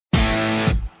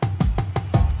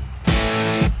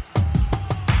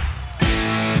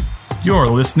You're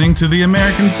listening to the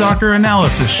American Soccer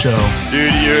Analysis Show.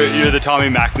 Dude, you're the Tommy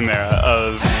McNamara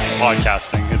of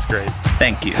podcasting. It's great.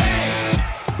 Thank you.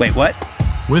 Wait, what?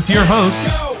 With your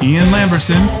hosts, Ian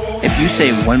Lamberson. If you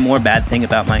say one more bad thing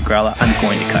about Mike Grella, I'm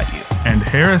going to cut you. And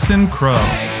Harrison Crow.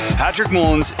 Patrick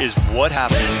Mullins is what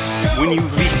happens when you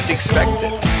least expect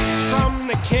it. From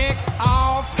the kick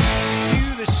off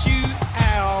to the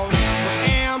shootout, we're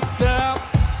amped up,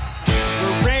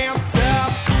 we're ramped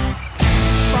up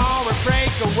for a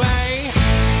breakaway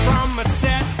from a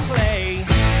set play.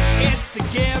 It's a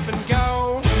give and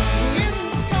go in the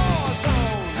score zone.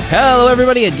 Hello,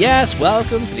 everybody, and yes,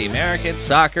 welcome to the American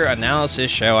Soccer Analysis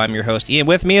Show. I'm your host, Ian.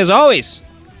 With me, as always,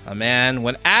 a man,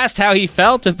 when asked how he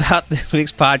felt about this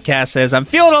week's podcast, says, "I'm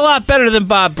feeling a lot better than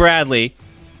Bob Bradley."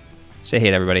 Say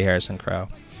hey to everybody, Harrison Crow.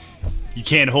 You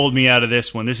can't hold me out of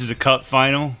this one. This is a cup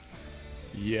final.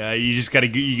 Yeah, you just gotta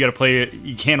play it.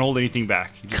 You can't hold anything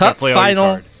back. You just gotta Cup play all your final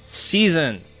cards.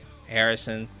 season,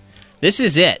 Harrison. This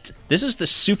is it. This is the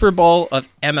Super Bowl of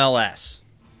MLS.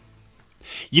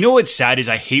 You know what's sad is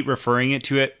I hate referring it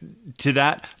to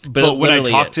that. But it when I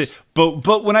literally talk is.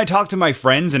 but when I talk to my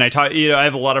friends, and I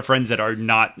have a lot of friends that are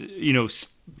not,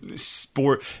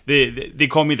 sport. They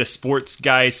call me the sports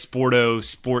guy,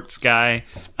 sports guy,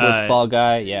 Sports ball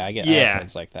guy. Yeah, I yeah. have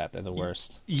friends like that. They're the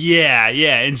worst. Yeah.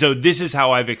 And so this is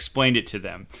how I've explained it to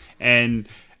them, and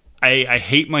I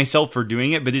hate myself for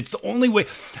doing it, but it's the only way.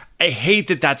 I hate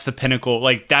that that's the pinnacle.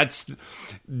 Like that's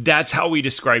how we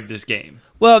describe this game.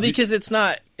 Well, because it's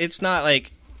not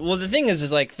like, well, the thing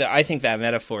is like, I think that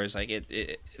metaphor is like,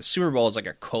 Super Bowl is like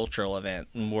a cultural event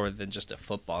more than just a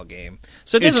football game.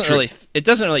 So it doesn't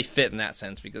really fit in that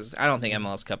sense, because I don't think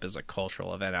MLS Cup is a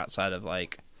cultural event outside of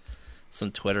like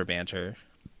some Twitter banter.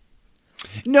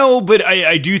 No, but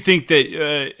I do think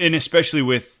that, and especially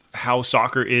with how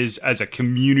soccer is as a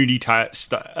community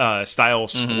style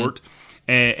sport,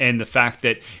 and the fact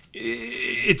that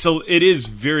it is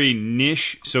very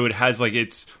niche, so it has like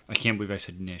I can't believe I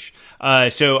said niche.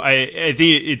 So I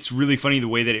think it's really funny the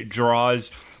way that it draws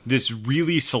this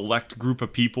really select group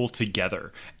of people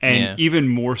together, and even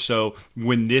more so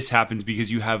when this happens,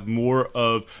 because you have more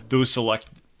of those select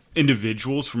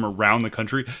individuals from around the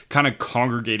country kind of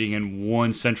congregating in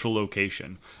one central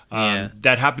location.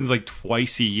 That happens like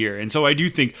twice a year, and so I do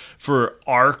think for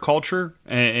our culture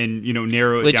and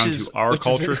narrow it down to our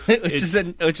culture, which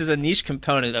is a niche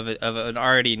component of an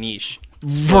already niche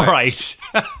sport. Right?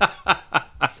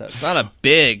 So it's not a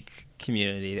big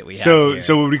community that we have. So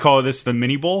here. what would we call this? The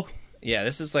mini bowl? Yeah,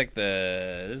 this is like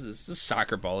this is the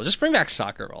soccer bowl. Just bring back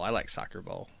soccer bowl. I like soccer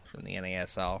bowl from the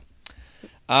NASL.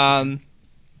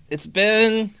 It's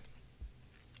been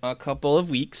a couple of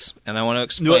weeks, and I want to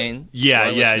explain. Do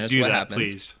what that, happened.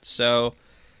 please. So,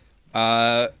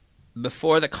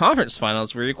 before the conference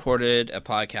finals, we recorded a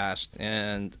podcast,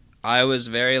 and I was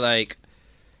very I'm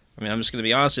just going to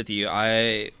be honest with you.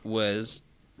 I was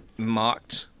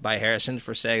mocked by Harrison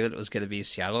for saying that it was going to be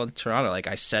Seattle and Toronto. Like,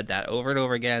 I said that over and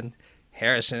over again.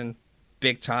 Harrison,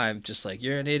 big time, just like,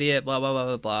 you're an idiot, blah, blah,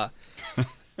 blah, blah, blah.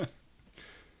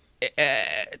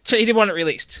 So he didn't want it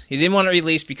released. He didn't want it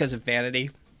released because of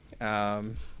vanity.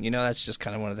 That's just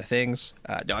kind of one of the things.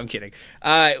 No, I'm kidding.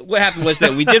 What happened was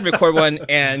that we did record one,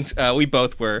 and we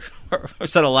both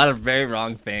said a lot of very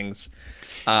wrong things.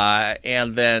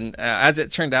 And then, as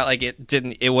it turned out,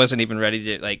 it wasn't even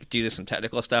ready to do some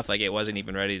technical stuff. Like, it wasn't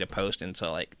even ready to post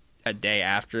until a day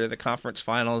after the conference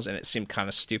finals, and it seemed kind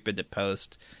of stupid to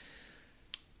post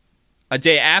a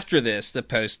day after this to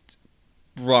post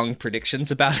wrong predictions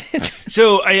about it.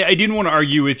 So I didn't want to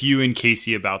argue with you and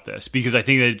Casey about this, because I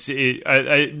think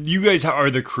that you guys are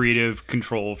the creative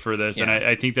control for this, and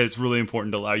I think that it's really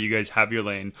important to allow you guys have your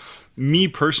lane. Me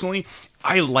personally,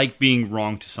 I like being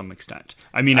wrong to some extent.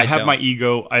 I mean, I have my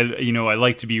ego. I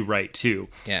like to be right too.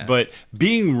 Yeah. But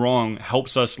being wrong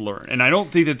helps us learn, and I don't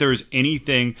think that there's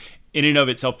anything in and of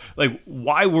itself. Like,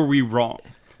 why were we wrong?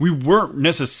 We weren't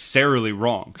necessarily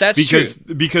wrong. That's true.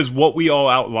 Because what we all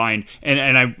outlined,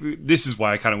 and this is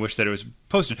why I kind of wish that it was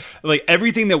posted. Like,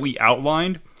 everything that we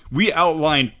outlined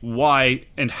why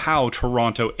and how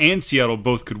Toronto and Seattle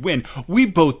both could win. We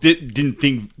both didn't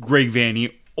think Greg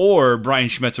Vanney or Brian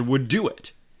Schmetzer would do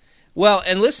it. Well,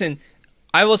 and listen,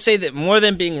 I will say that more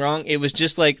than being wrong, it was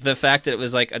just the fact that it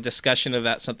was a discussion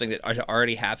about something that had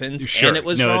already happened, Sure. and it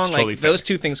was No, wrong. that's totally fair. Those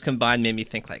two things combined made me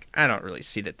think I don't really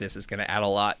see that this is going to add a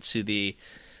lot to the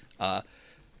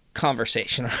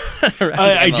conversation.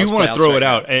 I do want to throw it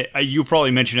out. You'll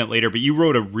probably mention it later, but you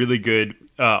wrote a really good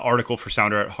article for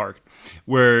Sounder at Heart,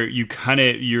 where you kind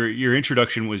of your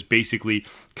introduction was basically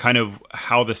kind of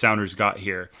how the Sounders got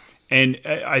here. And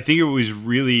I think it was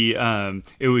really,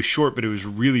 it was short, but it was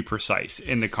really precise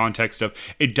in the context of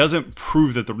it doesn't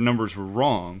prove that the numbers were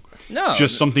wrong. No.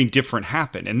 Just something different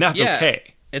happened. And that's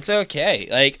okay. It's okay.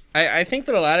 Like, I think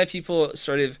that a lot of people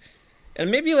sort of, and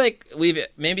maybe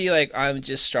I'm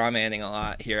just straw manning a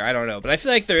lot here. I don't know. But I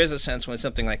feel like there is a sense when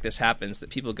something like this happens that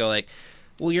people go like,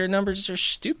 well, your numbers are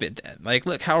stupid then. Like,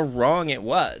 look how wrong it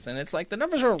was. And it's like, the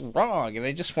numbers were wrong and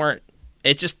they just weren't.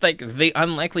 It's just like the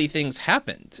unlikely things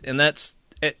happened. And that's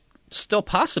still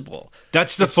possible.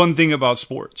 That's the fun thing about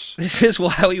sports. This is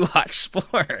why we watch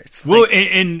sports. Well,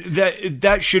 and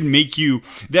that should make you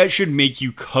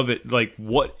covet like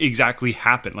what exactly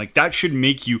happened. Like that should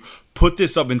make you put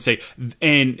this up and say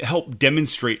and help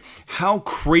demonstrate how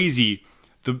crazy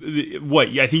what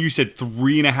I think you said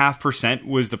 3.5%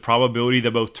 was the probability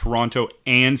that both Toronto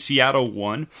and Seattle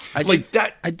won. I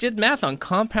did math on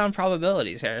compound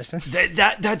probabilities, Harrison.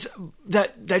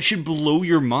 That should blow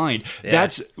your mind. Yeah.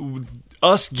 That's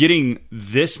us getting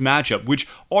this matchup, which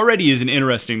already is an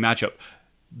interesting matchup.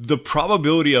 The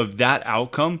probability of that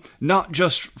outcome, not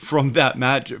just from that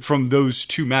match, from those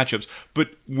two matchups,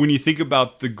 but when you think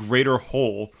about the greater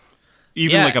whole.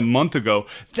 Even like a month ago,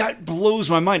 that blows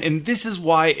my mind. And this is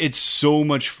why it's so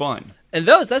much fun. And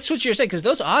that's what you're saying, because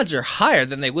those odds are higher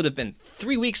than they would have been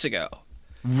 3 weeks ago.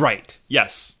 Right.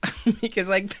 Yes. Because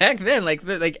like back then,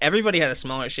 like everybody had a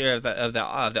smaller share of the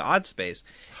odd space.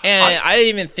 And I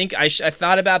didn't even think, I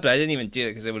thought about it, but I didn't even do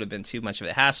it because it would have been too much of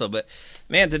a hassle. But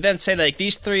man, to then say like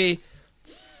these 3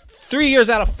 years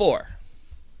out of 4,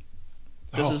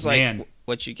 this is like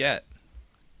what you get.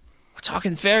 We're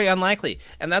talking very unlikely,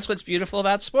 and that's what's beautiful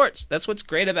about sports. That's what's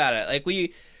great about it. Like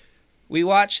we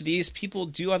watch these people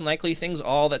do unlikely things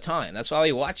all the time. That's why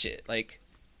we watch it. Like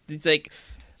it's like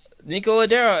Nico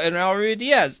Ladero and Raul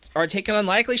Ruidiaz are taking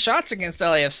unlikely shots against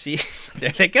LAFC.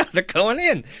 There they go. They're going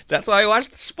in. That's why we watch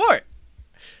the sport.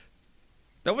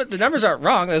 The numbers aren't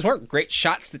wrong. Those weren't great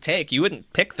shots to take. You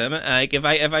wouldn't pick them. Like if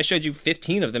I showed you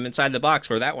 15 of them inside the box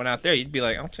or that one out there, you'd be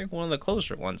like, I'll take one of the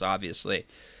closer ones, obviously.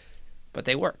 But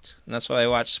they worked, and that's why I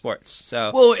watch sports.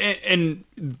 So well, and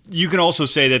you can also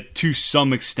say that to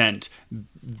some extent,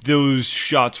 those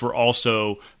shots were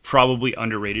also probably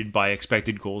underrated by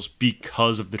expected goals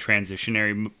because of the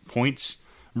transitionary points,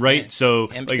 right? Yeah. So,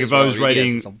 like if I was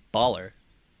writing, is a baller.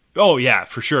 Oh yeah,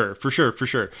 for sure.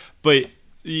 But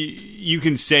you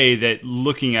can say that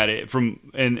looking at it from,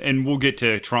 and we'll get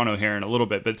to Toronto here in a little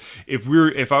bit. But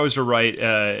if I was to write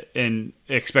an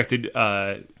expected,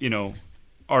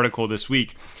 article this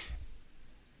week,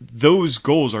 those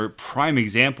goals are prime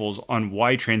examples on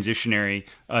why transitionary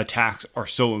attacks are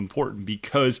so important,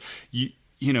 because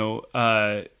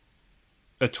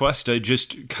Atuesta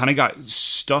just kind of got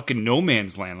stuck in no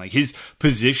man's land. Like his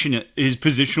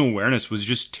positional awareness was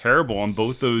just terrible on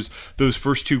both those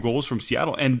first 2 goals from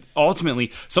Seattle. And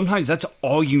ultimately, sometimes that's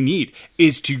all you need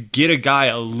is to get a guy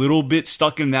a little bit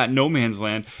stuck in that no man's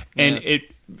land. And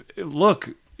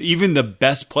even the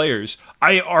best players,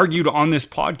 I argued on this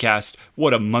podcast,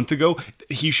 a month ago,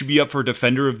 he should be up for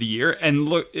Defender of the Year, and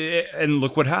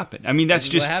look what happened. I mean, that's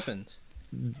just what happened.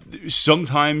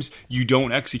 Sometimes you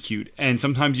don't execute, and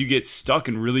sometimes you get stuck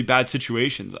in really bad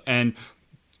situations, and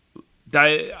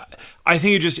that I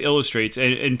think it just illustrates.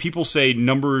 And people say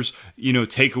numbers,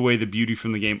 take away the beauty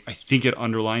from the game. I think it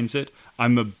underlines it.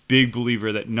 I'm a big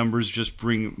believer that numbers just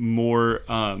bring more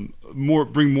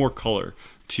color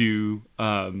to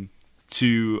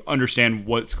understand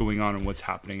what's going on and what's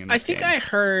happening in this game.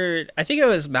 I think it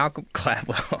was Malcolm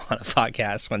Gladwell on a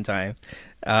podcast one time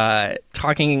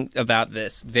talking about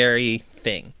this very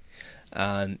thing.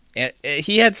 And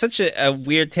he had such a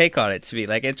weird take on it to me.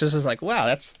 Like, it just was like, wow,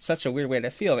 that's such a weird way to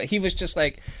feel. He was just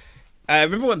like, I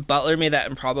remember when Butler made that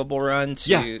improbable run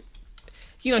to,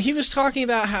 he was talking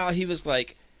about how he was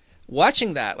like,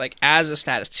 watching that, like, as a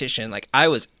statistician, like, I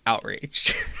was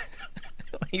outraged.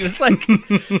 He was like,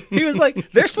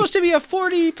 they're supposed to be a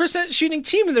 40% shooting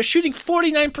team and they're shooting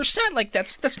 49%. Like,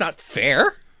 that's not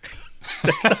fair.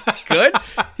 That's not good.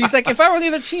 He's like, if I were the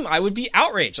other team, I would be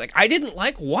outraged. Like, I didn't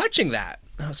like watching that.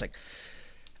 I was like,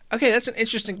 okay, that's an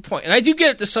interesting point. And I do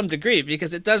get it to some degree,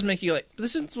 because it does make you like,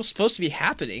 this isn't supposed to be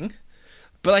happening.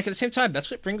 But like at the same time, that's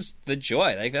what brings the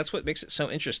joy. Like that's what makes it so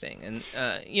interesting.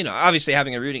 And obviously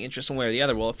having a rooting interest in one or the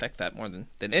other will affect that more than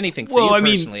anything for you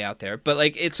personally out there. But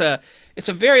like it's a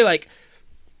very like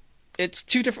it's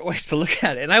 2 different ways to look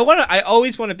at it. And I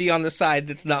always want to be on the side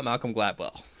that's not Malcolm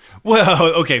Gladwell. Well,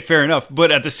 okay, fair enough.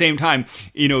 But at the same time,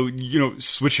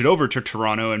 switch it over to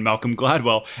Toronto and Malcolm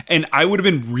Gladwell, and I would have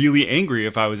been really angry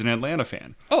if I was an Atlanta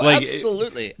fan. Oh,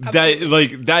 absolutely.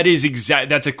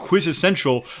 That's a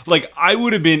quintessential. Like, I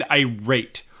would have been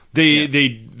irate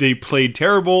They played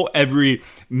terrible. Every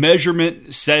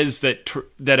measurement says that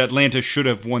Atlanta should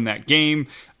have won that game.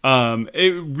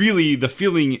 The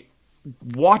feeling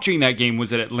watching that game was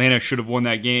that Atlanta should have won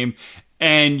that game,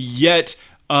 and yet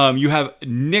you have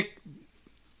Nick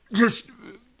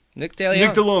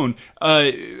DeLeon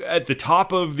at the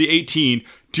top of the 18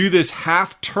 do this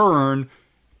half turn,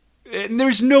 and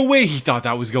there's no way he thought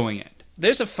that was going in.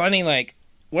 There's a funny, like,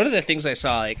 one of the things I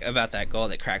saw, like, about that goal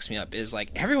that cracks me up is, like,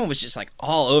 everyone was just, like,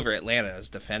 all over Atlanta as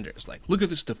defenders. Like, look at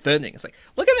this defending. It's like,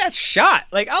 look at that shot.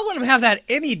 Like, I'll let him have that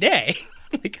any day.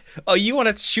 Like, oh, you want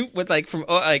to shoot with, like, from,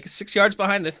 like, 6 yards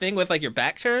behind the thing with, like, your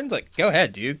back turned? Like, go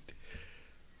ahead, dude.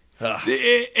 Ugh.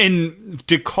 And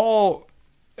to call...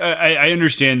 I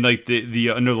understand, like, the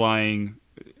underlying...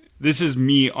 This is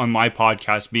me on my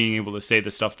podcast being able to say the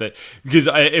stuff that... Because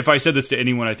if I said this to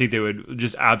anyone, I think they would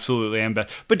just absolutely embed.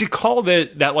 But to call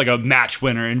that like a match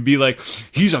winner and be like,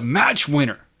 he's a match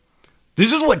winner.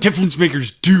 This is what difference makers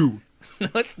do. No,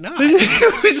 it's not.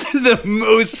 It was the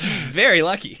most... Very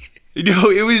lucky.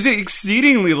 No, it was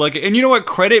exceedingly lucky. And you know what?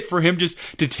 Credit for him just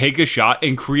to take a shot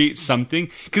and create something.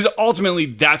 Because ultimately,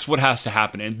 that's what has to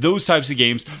happen. In those types of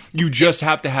games, you just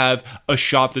have to have a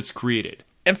shot that's created.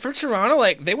 And for Toronto,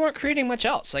 like, they weren't creating much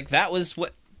else. Like, that was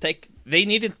what they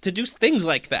needed to do, things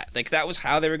like that. Like, that was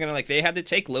how they were going to, like, they had to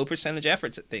take low percentage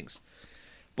efforts at things.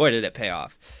 Boy, did it pay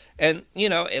off. And, you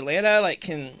know, Atlanta, like,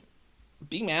 can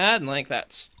be mad, and, like,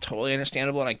 that's totally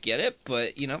understandable, and I get it.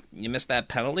 But, you know, you missed that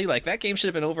penalty. Like, that game should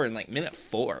have been over in, like, minute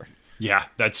 4. Yeah,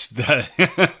 that's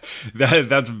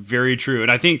very true.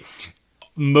 And I think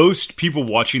most people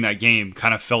watching that game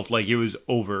kind of felt like it was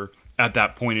over at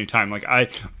that point in time. Like,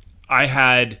 I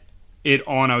had it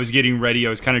on, I was getting ready, I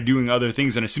was kind of doing other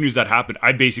things, and as soon as that happened,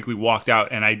 I basically walked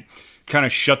out and I kind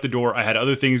of shut the door. I had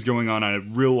other things going on. I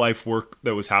had real life work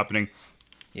that was happening.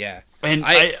 Yeah. And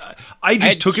I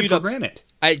just took it for granted.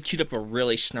 I queued up a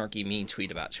really snarky, mean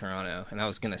tweet about Toronto, and I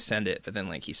was going to send it, but then,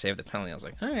 like, he saved the penalty. I was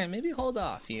like, all right, maybe hold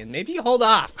off, Ian. Maybe hold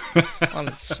off on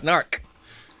the snark.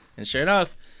 And sure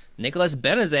enough, Nicolas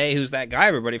Benazet, who's that guy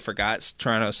everybody forgot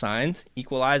Toronto signed,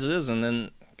 equalizes, and then,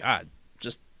 God,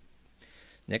 just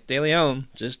Nick DeLeon,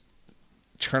 just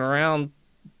turn around,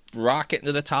 rocket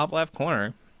into the top left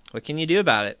corner. What can you do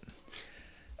about it?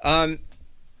 But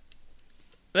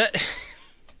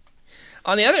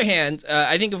on the other hand,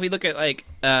 I think if we look at, like,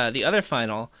 the other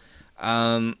final,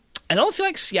 I don't feel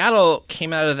like Seattle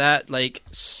came out of that, like,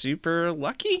 super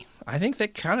lucky. I think they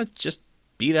kind of just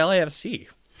beat LAFC.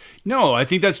 No, I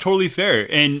think that's totally fair.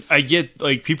 And I get,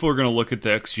 like, people are going to look at the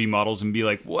XG models and be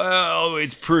like, well,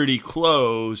 it's pretty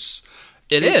close.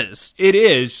 It is. It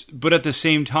is, but at the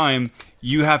same time,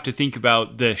 you have to think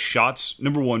about the shots.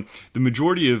 Number one, the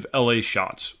majority of LA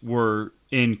shots were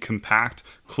in compact,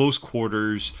 close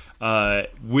quarters,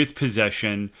 with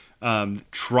possession,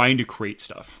 trying to create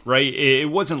stuff, right? It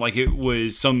wasn't like it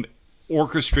was some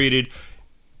orchestrated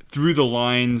through the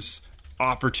lines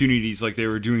opportunities like they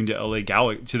were doing to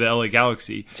the LA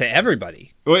Galaxy. To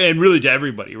everybody. And really to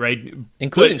everybody, right?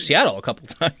 Including Seattle a couple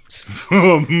times.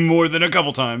 More than a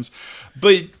couple times.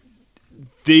 But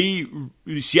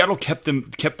Seattle kept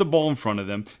the ball in front of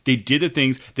them. They did the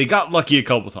things. They got lucky a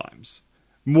couple times.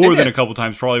 More than a couple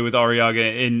times, probably, with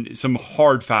Arriaga and some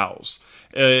hard fouls.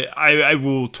 I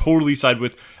will totally side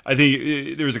with, I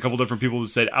think there was a couple different people that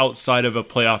said outside of a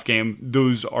playoff game,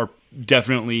 those are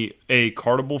definitely A,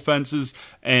 cardable offenses,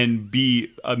 and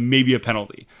B, maybe a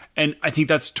penalty. And I think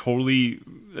that's totally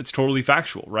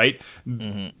factual, right?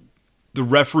 Mm-hmm. The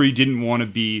referee didn't want to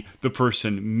be the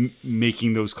person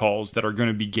making those calls that are going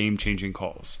to be game-changing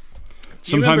calls.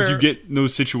 Sometimes you get in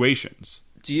those situations.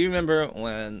 Do you remember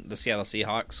when the Seattle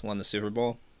Seahawks won the Super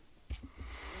Bowl?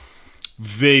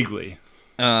 Vaguely.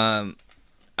 I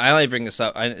only bring this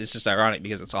up. It's just ironic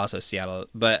because it's also Seattle.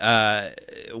 But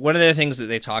one of the things that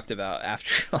they talked about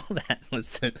after all that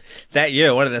was that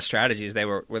year, one of the strategies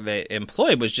they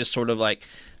employed was just sort of like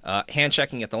hand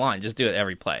checking at the line. Just do it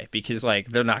every play because like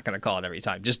they're not going to call it every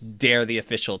time. Just dare the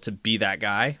official to be that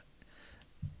guy.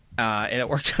 And it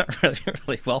worked out really,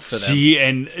 really well for them. See,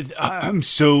 and I'm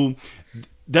so...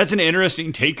 That's an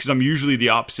interesting take because I'm usually the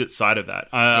opposite side of that.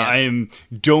 I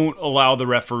don't allow the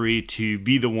referee to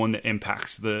be the one that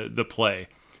impacts the play.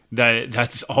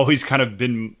 That's always kind of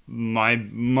been my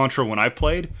mantra when I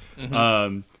played.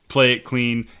 Mm-hmm. Play it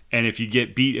clean, and if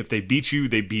they beat you,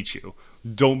 they beat you.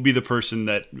 Don't be the person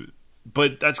that.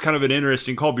 But that's kind of an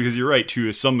interesting call because you're right,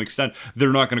 to some extent,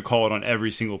 they're not going to call it on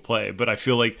every single play. But I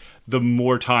feel like the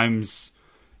more times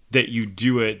that you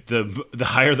do it, the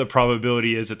higher the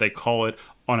probability is that they call it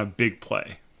on a big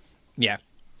play. Yeah.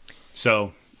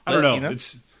 So I don't know. You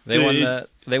know,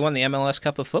 they won the MLS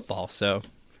Cup of football, so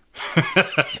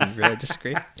Really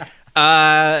disagree.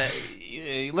 Let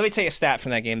me tell you a stat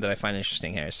from that game that I find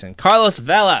interesting, Harrison. Carlos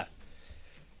Vela,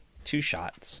 2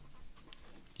 shots.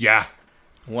 Yeah.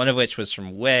 One of which was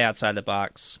from way outside the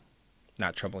box,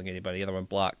 not troubling anybody. The other one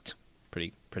blocked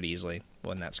pretty easily.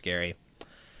 Wasn't that scary.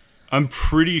 I'm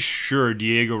pretty sure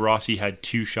Diego Rossi had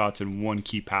 2 shots and 1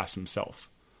 key pass himself.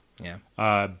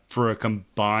 Yeah. For a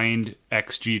combined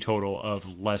XG total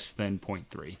of less than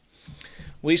 0.3.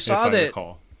 We saw that.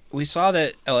 Recall. We saw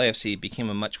that LAFC became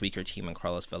a much weaker team when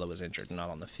Carlos Vela was injured and not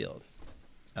on the field.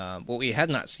 What we had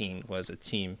not seen was a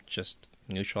team just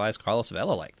neutralize Carlos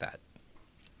Vela like that.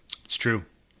 It's true.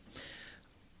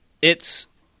 I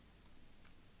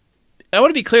want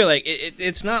to be clear, like,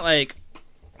 it's not like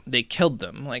they killed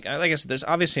them. Like I said, there's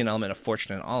obviously an element of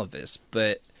fortune in all of this,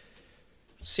 but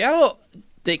Seattle,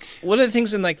 one of the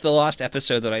things in, like, the last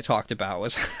episode that I talked about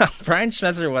was how Brian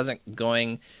Schmetzer wasn't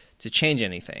going to change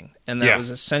anything, and that was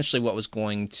essentially what was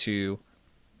going to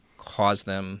cause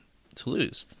them to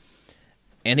lose.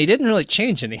 And he didn't really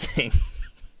change anything.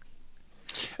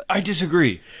 I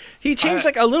disagree. He changed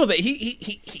like a little bit.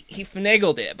 He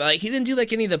finagled it, but like he didn't do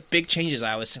like any of the big changes.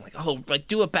 I was saying, like, oh, like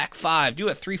do a back 5, do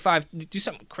a 3-5, do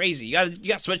something crazy. You got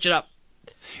to switch it up.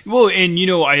 Well, and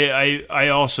I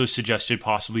also suggested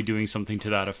possibly doing something to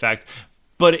that effect.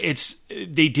 But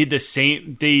they did the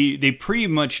same. They pretty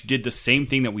much did the same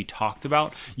thing that we talked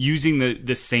about, using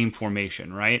the same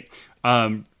formation, right?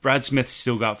 Brad Smith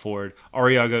still got forward.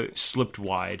 Arriaga slipped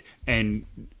wide, and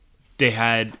they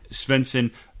had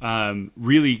Svensson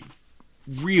really,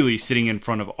 really sitting in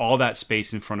front of all that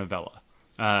space in front of Vela.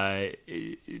 They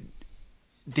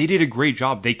did a great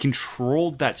job. They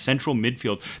controlled that central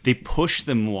midfield. They pushed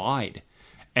them wide,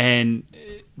 and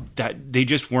that they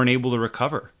just weren't able to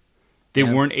recover. They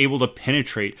weren't able to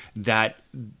penetrate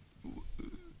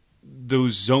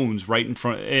those zones right in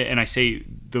front. And I say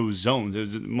those zones,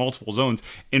 there's multiple zones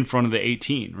in front of the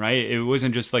 18, right? It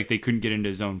wasn't just like they couldn't get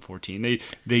into zone 14.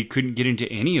 They couldn't get into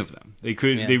any of them.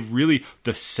 They really,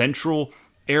 the central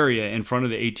area in front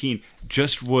of the 18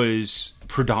 just was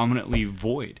predominantly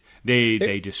void.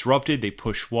 They disrupted, they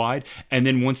pushed wide. And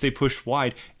then once they pushed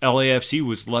wide, LAFC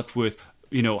was left with,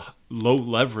 low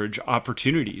leverage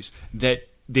opportunities that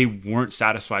they weren't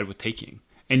satisfied with taking.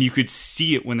 And you could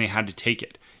see it when they had to take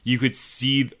it. You could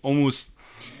see it was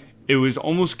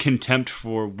almost contempt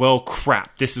for, well,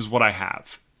 crap, this is what I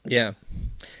have. Yeah.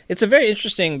 It's a very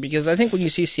interesting, because I think when you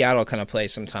see Seattle kind of play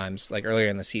sometimes, like earlier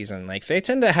in the season, like they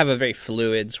tend to have a very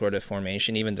fluid sort of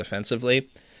formation, even defensively.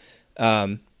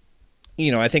 I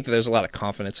think that there's a lot of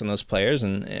confidence in those players,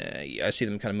 and I see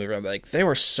them kind of move around. But, like, they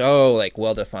were so, like,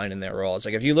 well defined in their roles.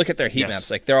 Like, if you look at their heat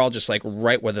maps, like, they're all just like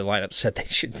right where the lineup said they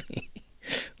should be.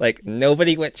 Like,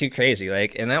 nobody went too crazy.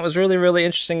 Like, and that was really, really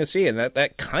interesting to see. And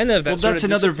that kind of that's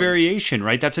another variation,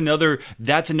 right? That's another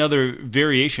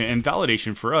variation and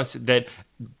validation for us that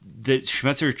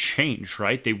Schmetzer changed,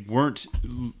 right? They weren't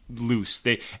loose.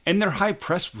 And their high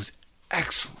press was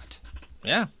excellent.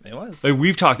 Yeah, it was. Like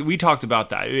we talked about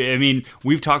that. I mean,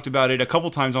 we've talked about it a couple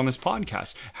times on this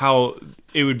podcast, how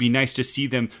it would be nice to see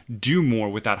them do more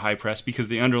with that high press, because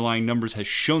the underlying numbers has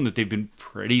shown that they've been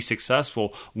pretty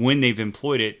successful when they've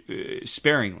employed it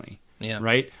sparingly. Yeah.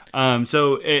 Right.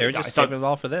 So they were just saving it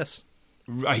all for this.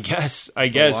 I guess. So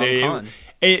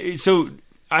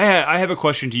I have a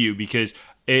question to you, because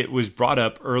it was brought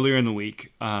up earlier in the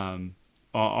week on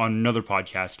another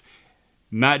podcast.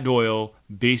 Matt Doyle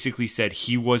basically said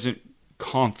he wasn't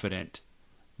confident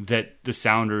that the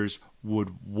Sounders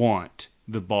would want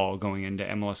the ball going into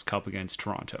MLS Cup against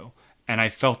Toronto. And I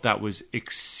felt that was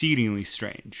exceedingly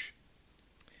strange.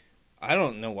 I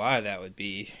don't know why that would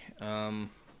be. I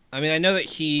know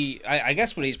that I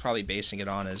guess what he's probably basing it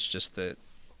on is just that,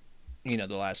 the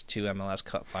last 2 MLS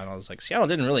Cup finals, like, Seattle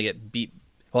didn't really get beat.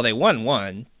 Well, they won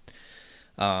one.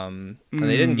 And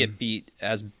they didn't get beat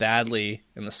as badly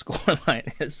in the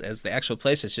scoreline as the actual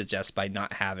places suggest by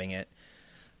not having it.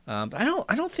 But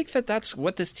I don't think that that's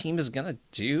what this team is gonna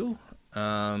do.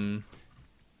 I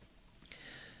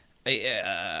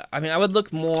would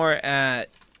look more at.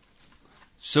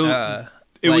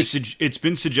 It's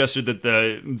been suggested that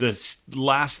the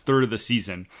last third of the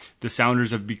season, the Sounders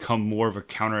have become more of a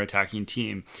counterattacking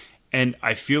team, and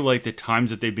I feel like the times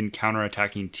that they've been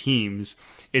counterattacking teams,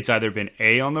 it's either been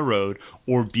A, on the road,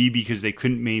 or B, because they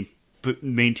couldn't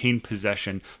maintain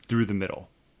possession through the middle.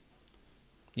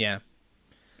 Yeah.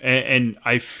 And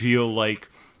I feel like,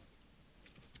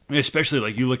 especially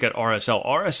like you look at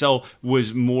RSL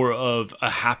was more of a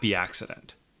happy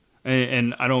accident.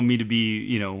 And I don't mean to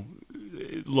be,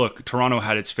 look, Toronto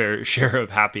had its fair share of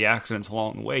happy accidents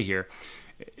along the way here.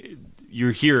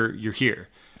 You're here.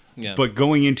 Yeah. But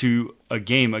going into a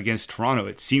game against Toronto,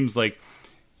 it seems like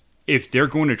if they're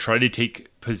going to try to take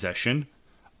possession,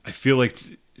 I feel like,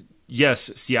 yes,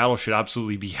 Seattle should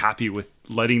absolutely be happy with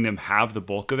letting them have the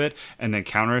bulk of it and then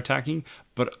counterattacking.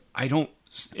 But I don't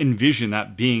envision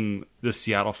that being the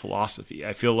Seattle philosophy.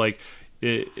 I feel like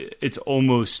it's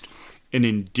almost an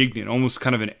indignant, almost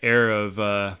kind of an air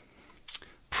of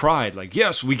pride. Like,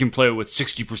 yes, we can play with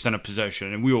 60% of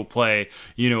possession and we will play,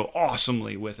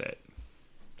 awesomely with it.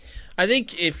 I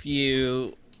think if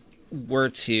you were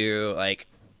to,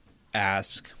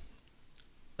 ask,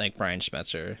 Brian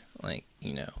Schmetzer,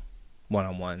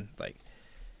 one-on-one,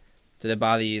 did it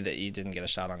bother you that you didn't get a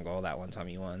shot on goal that one time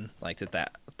you won?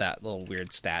 That little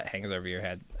weird stat hangs over your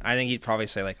head. I think he'd probably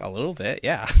say, a little bit,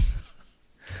 yeah.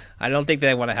 I don't think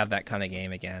they want to have that kind of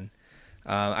game again.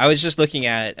 I was just looking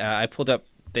at, I pulled up,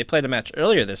 they played a match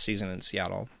earlier this season in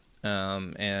Seattle,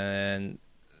 and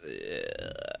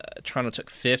Toronto took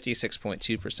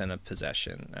 56.2% of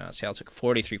possession. Seattle took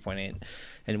 43.8%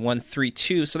 and won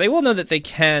 3-2. So they will know that they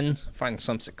can find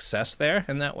some success there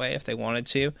in that way if they wanted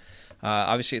to.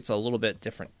 Obviously, it's a little bit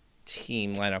different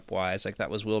team lineup-wise.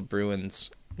 That was Will Bruin's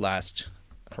last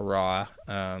hurrah.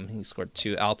 He scored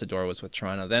 2. Altidore was with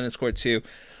Toronto. Then he scored 2.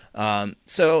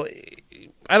 So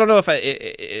I don't know if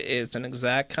it's an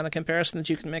exact kind of comparison that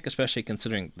you can make, especially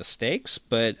considering the stakes.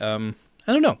 But I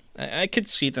don't know. I could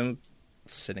see them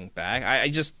sitting back.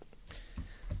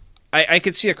 I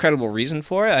could see a credible reason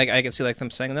for it. I could see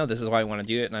them saying, no, this is why I want to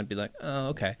do it. And I'd be like, oh,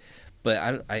 okay.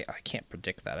 But I can't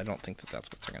predict that. I don't think that that's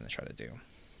what they're going to try to do.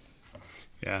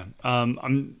 Yeah.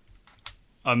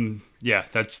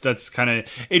 That's kind of,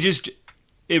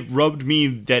 it rubbed me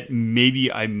that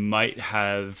maybe I might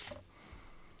have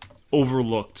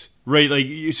overlooked, right?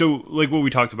 What we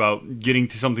talked about, getting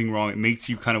to something wrong, it makes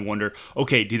you kind of wonder,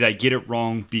 okay, did I get it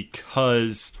wrong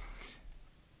because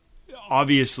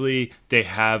obviously they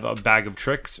have a bag of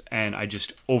tricks and I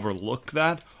just overlooked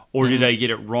that? Or did I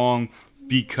get it wrong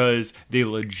because they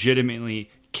legitimately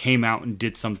came out and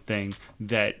did something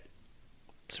that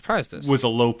surprised us? Was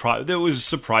that was a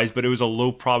surprise, but it was a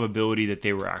low probability that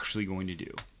they were actually going to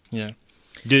do. Yeah.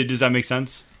 Does that make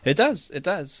sense? It does.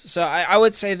 So I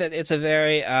would say that it's a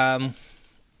very I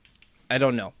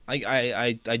don't know.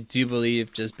 I do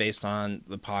believe, just based on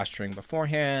the posturing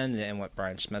beforehand and what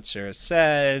Brian Schmetzer has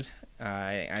said,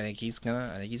 I think he's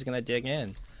gonna dig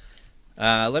in.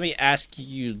 Let me ask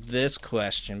you this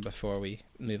question before we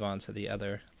move on to the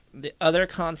other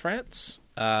conference.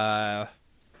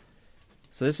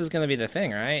 So this is going to be the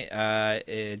thing, right?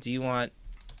 Do you want,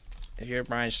 if you're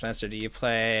Brian Schmetzer, do you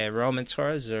play Roman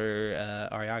Torres or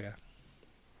Arriaga?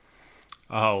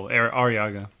 Oh,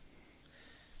 Arriaga.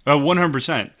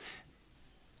 100%.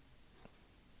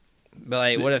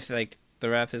 But what if the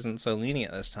ref isn't so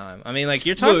lenient this time? I mean,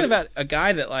 you're talking about a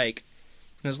guy that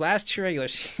in his last 2 regular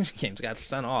season games got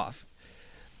sent off,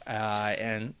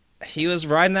 and he was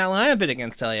riding that line a bit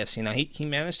against LAFC. He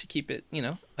managed to keep it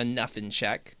enough in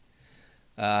check.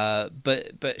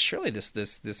 But surely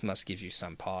this must give you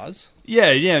some pause.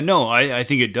 Yeah, no, I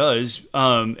think it does.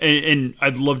 And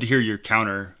I'd love to hear your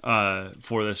counter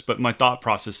for this, but my thought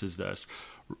process is this.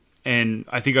 And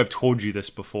I think I've told you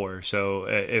this before, so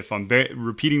if I'm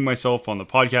repeating myself on the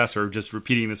podcast or just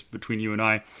repeating this between you and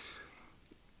I,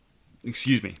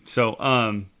 excuse me. So,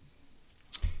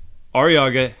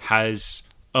 Arriaga has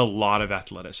a lot of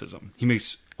athleticism. He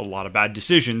makes a lot of bad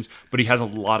decisions, but he has a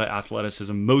lot of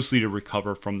athleticism, mostly to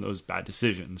recover from those bad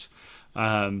decisions.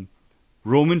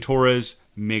 Roman Torres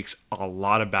makes a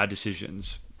lot of bad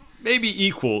decisions, maybe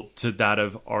equal to that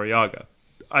of Arriaga.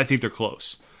 I think they're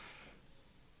close.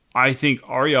 I think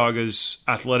Arriaga's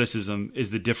athleticism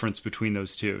is the difference between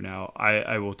those two. Now,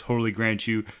 I will totally grant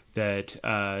you that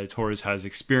Torres has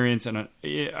experience, and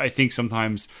I think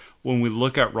sometimes when we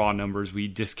look at raw numbers, we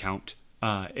discount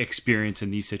experience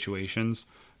in these situations.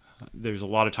 There's a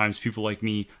lot of times people like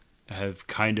me have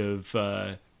kind of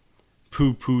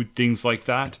poo-pooed things like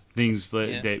that, things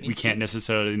that we can't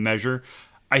necessarily measure.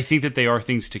 I think that they are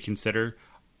things to consider.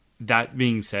 That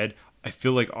being said, I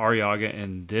feel like Arriaga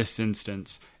in this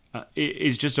instance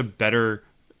is just a better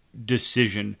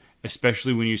decision,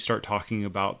 especially when you start talking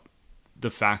about the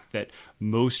fact that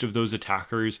most of those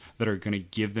attackers that are going to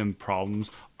give them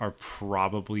problems are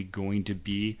probably going to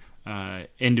be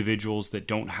individuals that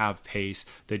don't have pace,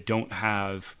 that don't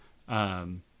have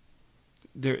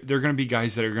they're going to be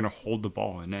guys that are going to hold the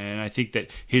ball, and I think that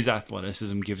his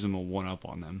athleticism gives him a one-up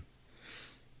on them.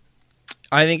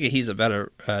 I think he's a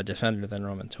better defender than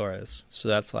Roman Torres, so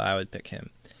that's why I would pick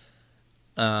him.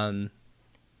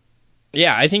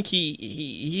 Yeah, I think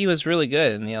he was really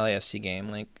good in the LAFC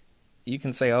game. You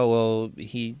can say, oh well,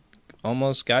 he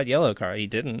almost got yellow card. He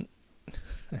didn't.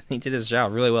 He did his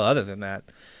job really well other than that.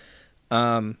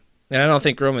 And I don't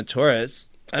think Roman Torres,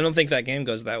 I don't think that game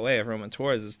goes that way if Roman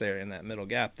Torres is there in that middle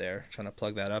gap there, trying to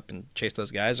plug that up and chase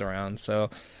those guys around. So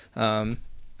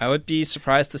I would be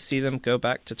surprised to see them go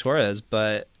back to Torres,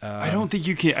 but I don't think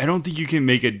you can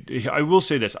make a. I will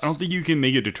say this: I don't think you can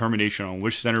make a determination on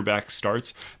which center back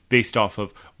starts based off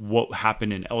of what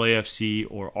happened in LAFC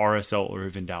or RSL or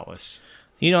even Dallas.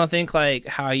 You don't think like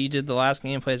how you did the last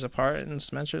game plays a part in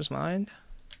Spencer's mind?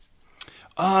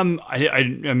 I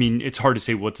mean, it's hard to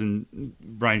say what's in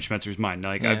Brian Schmetzer's mind.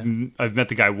 Like, Yeah. I've met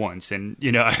the guy once, and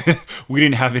we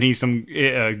didn't have some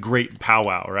great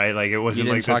powwow, right? Like, it You wasn't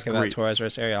didn't like talk this about great. Torres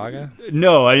versus Arriaga?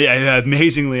 No,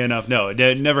 amazingly enough, no,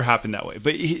 it never happened that way.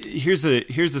 But here's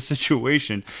the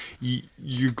situation: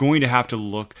 you're going to have to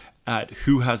look at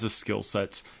who has the skill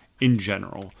sets in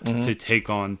general to take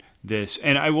on this.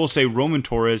 And I will say, Roman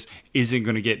Torres isn't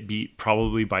going to get beat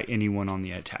probably by anyone on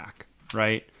the attack,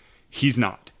 right? He's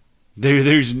not.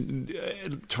 There's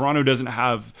Toronto doesn't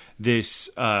have this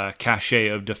cachet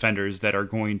of defenders that are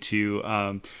going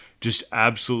to just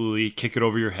absolutely kick it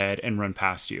over your head and run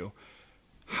past you.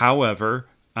 However,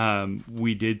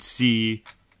 we did see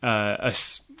a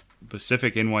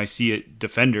specific NYC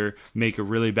defender make a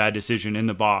really bad decision in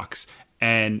the box.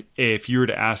 And if you were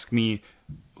to ask me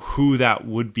who that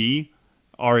would be,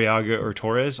 Arriaga or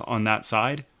Torres on that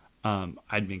side,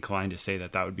 I'd be inclined to say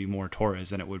that would be more Torres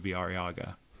than it would be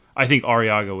Arriaga. I think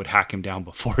Arriaga would hack him down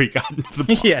before he got into the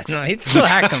box. Yeah, no, he'd still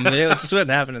hack him, but it just wouldn't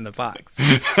happen in the box.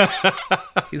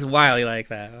 He's wildly like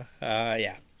that.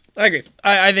 Yeah, I agree.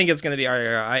 I think it's going to be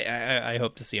Arriaga. I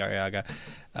hope to see Arriaga.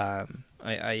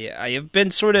 I have been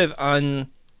sort of I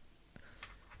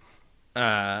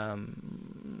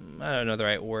don't know the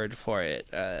right word for it.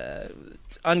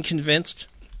 Unconvinced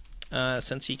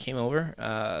since he came over,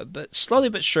 but slowly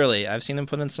but surely, I've seen him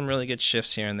put in some really good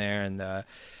shifts here and there, and I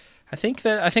think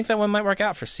that one might work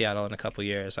out for Seattle in a couple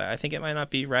years. I think it might not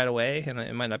be right away, and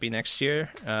it might not be next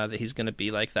year that he's going to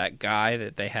be like that guy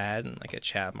that they had, like a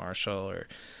Chad Marshall or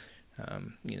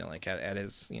like at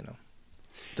his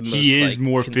the most, He is like,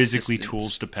 more physically consistent.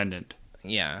 tools dependent.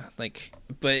 Yeah,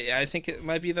 but I think it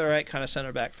might be the right kind of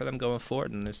center back for them going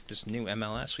forward in this new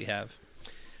MLS we have.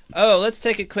 Oh, let's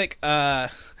take a quick.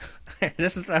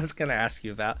 This is what I was going to ask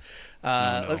you about.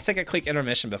 No. Let's take a quick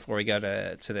intermission before we go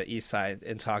to the east side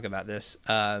and talk about this.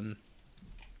 I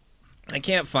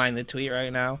can't find the tweet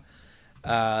right now,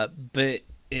 but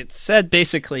it said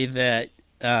basically that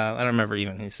I don't remember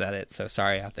even who said it. So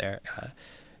sorry out there.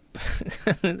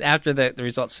 After the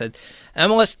results said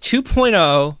MLS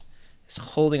 2.0 is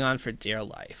holding on for dear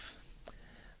life.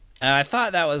 And I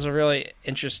thought that was a really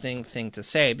interesting thing to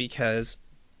say because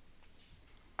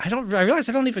I realize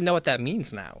I don't even know what that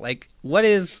means now. Like, what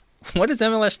is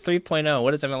MLS 3.0?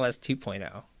 What is MLS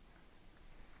 2.0?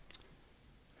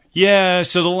 Yeah,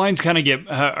 so the lines kind of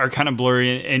are kind of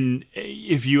blurry, and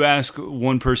if you ask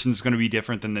one person, it's going to be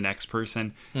different than the next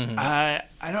person.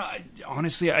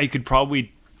 Honestly, I could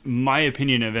probably. My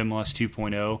opinion of MLS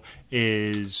 2.0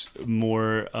 is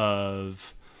more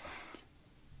of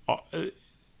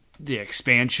the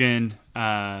expansion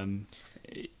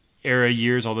era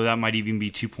years, although that might even be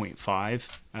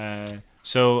 2.5.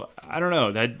 So I don't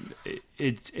know. That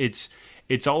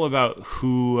it's all about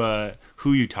who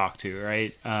you talk to,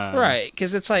 right? Right,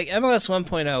 because it's like MLS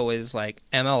 1.0 is like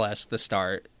MLS the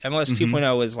start. MLS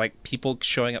 2.0 is like people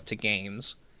showing up to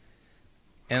games.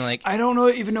 And like I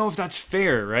don't even know if that's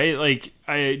fair, right? Like,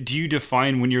 do you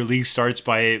define when your league starts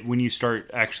by when you start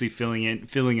actually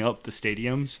filling up the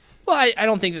stadiums? Well, I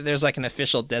don't think that there's like an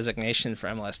official designation for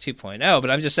MLS 2.0, but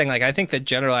I'm just saying like I think the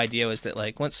general idea was that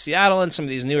like once Seattle and some of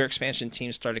these newer expansion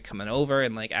teams started coming over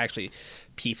and like actually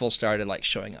people started like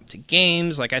showing up to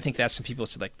games, like I think that's when people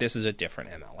said like this is a different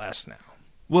MLS now.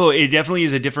 Well, it definitely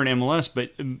is a different MLS,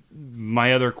 but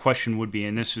my other question would be,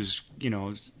 and this was,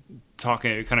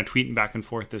 talking, kind of tweeting back and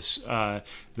forth this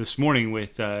morning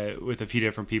with a few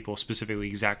different people,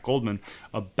 specifically Zach Goldman,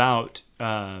 about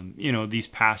these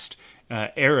past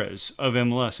eras of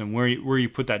MLS and where you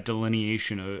put that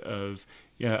delineation of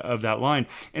that line.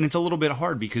 And it's a little bit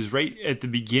hard because right at the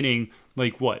beginning,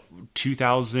 like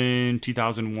 2000,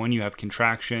 2001, you have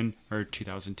contraction, or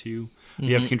 2002,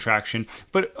 you have contraction.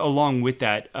 But along with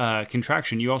that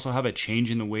contraction, you also have a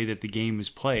change in the way that the game is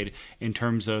played in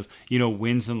terms of,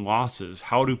 wins and losses.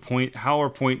 How are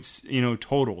points,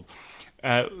 totaled?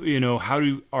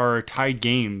 How are tied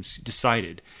games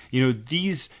decided?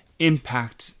 These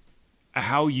impact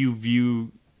how you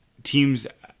view teams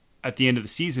at the end of the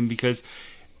season, because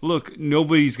look,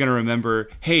 nobody's going to remember,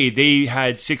 hey, they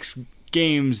had 6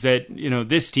 games that,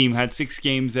 this team had 6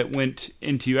 games that went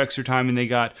into extra time and they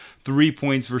got 3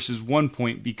 points versus 1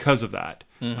 point because of that.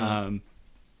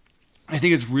 I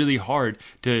think it's really hard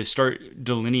to start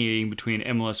delineating between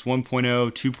MLS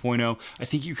 1.0, 2.0. I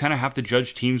think you kind of have to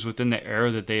judge teams within the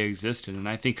era that they exist in. And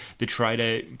I think to try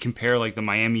to compare like the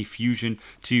Miami Fusion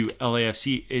to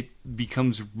LAFC, it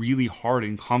becomes really hard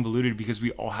and convoluted because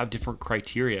we all have different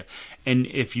criteria. And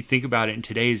if you think about it in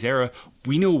today's era,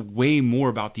 we know way more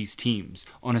about these teams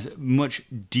on a much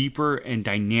deeper and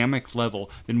dynamic level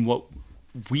than what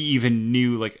we even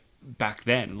knew like back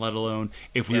then, let alone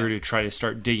if we were to try to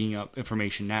start digging up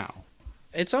information now.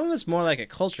 It's almost more like a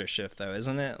culture shift, though,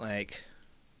 isn't it? Like,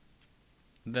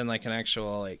 than like an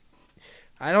actual, like,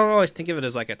 I don't always think of it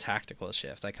as like a tactical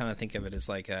shift. I kind of think of it as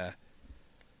like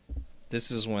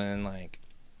this is when like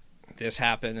this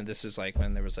happened, and this is like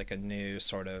when there was like a new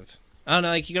sort of, I don't know,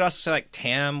 like you could also say like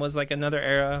TAM was like another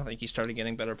era, like you started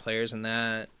getting better players in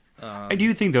that. I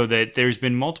do think though that there's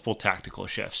been multiple tactical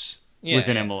shifts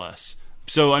within MLS.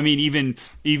 So, I mean, even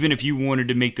if you wanted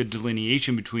to make the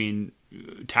delineation between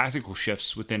tactical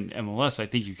shifts within MLS, I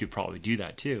think you could probably do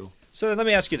that too. So let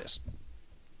me ask you this.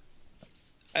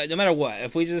 No matter what,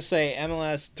 if we just say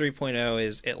MLS 3.0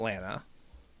 is Atlanta,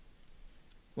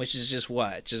 which is just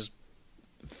what? Just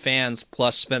fans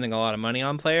plus spending a lot of money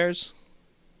on players?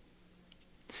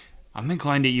 I'm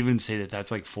inclined to even say that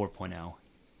that's like 4.0.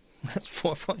 That's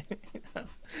 4.0.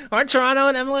 Aren't Toronto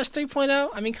and MLS 3.0?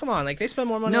 I mean, come on, like they spend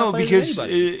more money on players than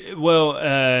anybody.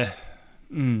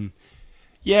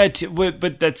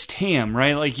 But that's TAM,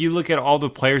 right? Like you look at all the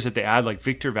players that they add, like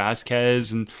Victor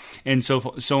Vasquez and so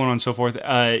on and so forth.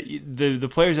 The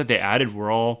players that they added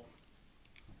were all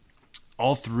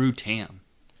through TAM.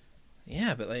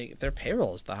 Yeah, but like their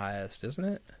payroll is the highest, isn't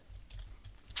it?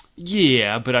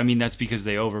 Yeah, but I mean that's because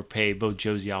they overpay both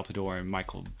Josie Altidore and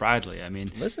Michael Bradley. I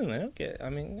mean, listen, they don't get. I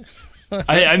mean, look,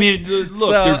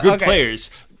 they're good players,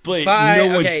 but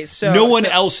no one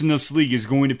else in this league is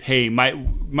going to pay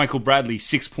Michael Bradley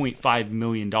 $6.5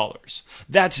 million.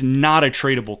 That's not a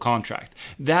tradable contract.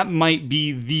 That might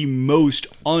be the most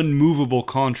unmovable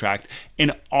contract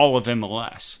in all of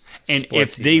MLS. And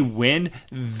if they win,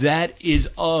 that is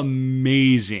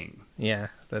amazing. Yeah,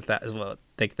 that is what.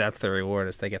 That's the reward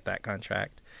is they get that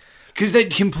contract. Because that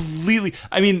completely,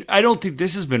 I mean, I don't think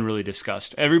this has been really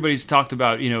discussed. Everybody's talked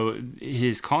about,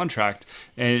 his contract,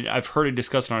 and I've heard it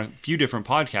discussed on a few different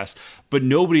podcasts, but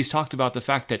nobody's talked about the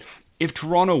fact that if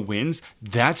Toronto wins,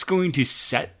 that's going to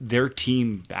set their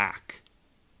team back.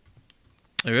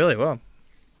 It really will.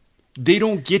 They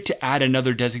don't get to add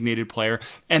another designated player,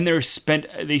 and they spend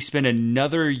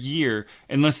another year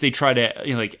unless they try to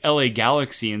like LA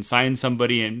Galaxy and sign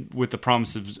somebody and with the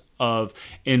promises of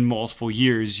in multiple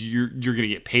years you're going to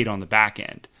get paid on the back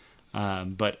end.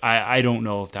 But I don't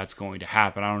know if that's going to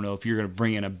happen. I don't know if you're going to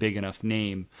bring in a big enough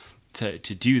name to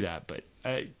do that. But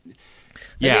I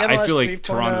feel like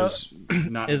Toronto's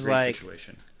not in a great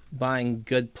situation. Buying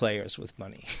good players with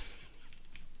money.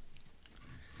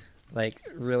 Like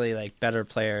really like better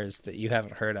players that you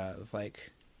haven't heard of.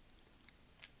 Like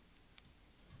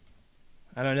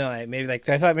I don't know, I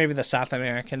thought maybe the South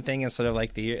American thing instead of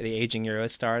like the aging Euro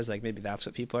stars, like maybe that's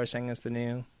what people are saying is the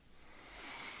new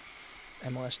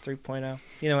MLS 3.0.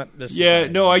 You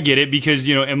know what? I get it because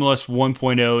MLS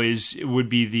 1.0 would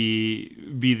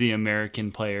be the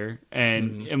American player,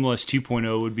 and MLS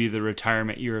 2.0 would be the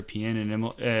retirement European, and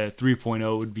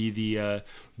 3.0 would be the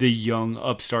young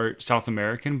upstart South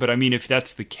American. But I mean, if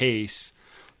that's the case,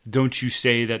 don't you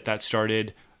say that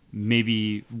started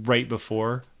maybe right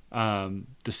before the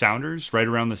Sounders, right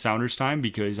around the Sounders time?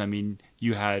 Because I mean,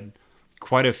 you had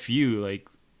quite a few like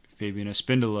Fabian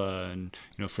Espindola and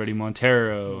Freddie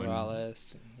Montero,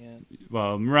 Morales.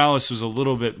 Morales was a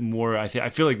little bit more. I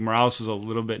feel like Morales was a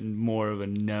little bit more of a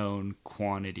known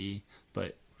quantity,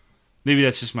 but maybe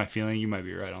that's just my feeling. You might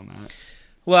be right on that.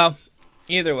 Well,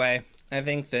 either way, I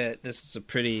think that this is a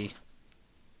pretty.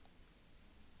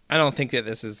 I don't think that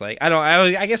this is like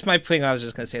I guess my thing I was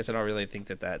just gonna say is I don't really think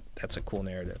that's a cool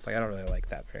narrative. Like I don't really like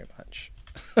that very much.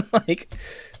 Like.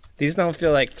 These don't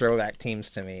feel like throwback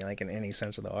teams to me, like in any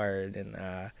sense of the word, and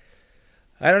I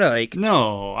don't know. Like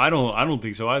no, I don't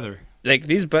think so either. Like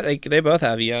they both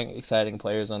have young, exciting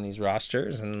players on these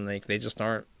rosters, and like they just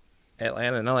aren't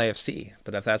Atlanta and LAFC.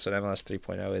 But if that's what MLS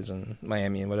 3.0 is in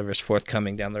Miami and whatever's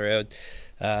forthcoming down the road,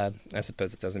 I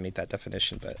suppose it doesn't meet that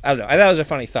definition. But I don't know. I thought it was a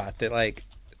funny thought that like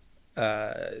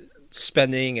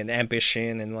spending and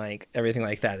ambition and like everything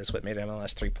like that is what made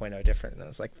MLS 3.0 different. And I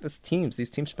was like, these teams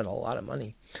spend a lot of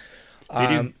money. They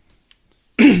do.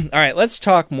 All right, let's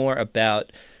talk more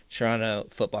about Toronto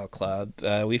Football Club.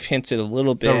 We've hinted a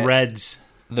little bit. The Reds.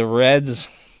 the Reds,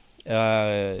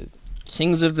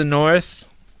 Kings of the North.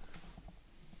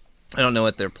 I don't know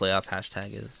what their playoff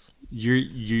hashtag is.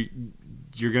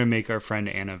 You're gonna make our friend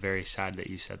Anna very sad that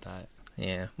you said that.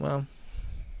 Yeah, well,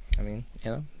 I mean,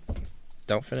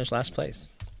 don't finish last place.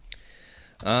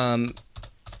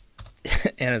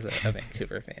 Anna's a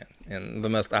Vancouver fan, and the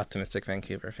most optimistic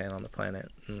Vancouver fan on the planet.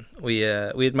 And we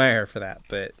admire her for that,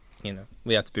 but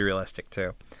we have to be realistic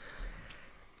too.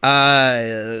 I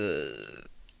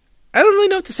don't really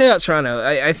know what to say about Toronto.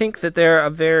 I think that they're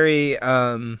a very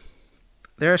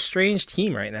they're a strange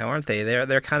team right now, aren't they?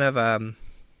 They're kind of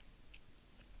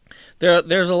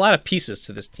there's a lot of pieces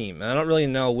to this team, and I don't really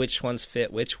know which ones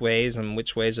fit which ways and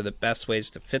which ways are the best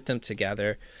ways to fit them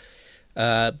together.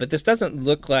 But this doesn't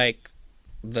look like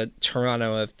the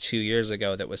Toronto of 2 years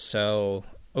ago that was so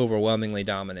overwhelmingly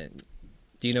dominant.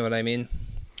 Do you know what I mean?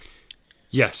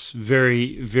 Yes,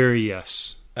 very, very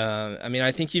yes. I mean,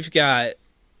 I think you've got,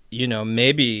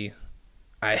 maybe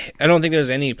I don't think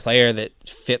there's any player that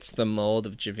fits the mold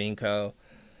of Giovinco,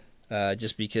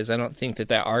 just because I don't think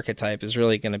that archetype is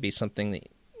really going to be something that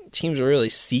teams are really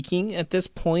seeking at this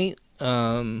point.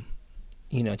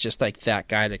 Just like that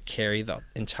guy to carry the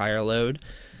entire load.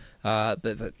 But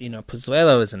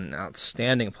Pozuelo is an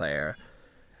outstanding player.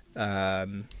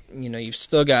 You've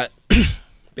still got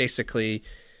basically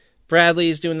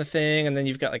Bradley's doing the thing, and then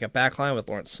you've got like a back line with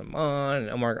Lawrence Simon and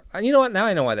Omar. You know what? Now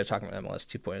I know why they're talking about MLS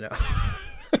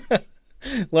 2.0.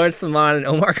 Lawrence Simon and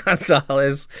Omar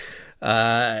Gonzalez.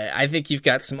 I think you've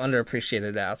got some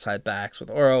underappreciated outside backs with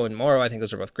Oro and Moro. I think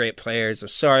those are both great players.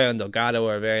 Osorio and Delgado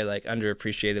are a very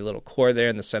underappreciated little core there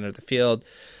in the center of the field.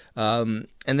 And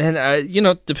then,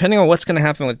 depending on what's going to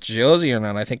happen with Josie or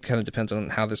not, I think kind of depends on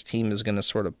how this team is going to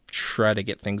sort of try to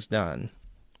get things done.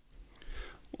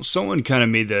 Well, someone kind of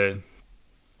made and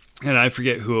I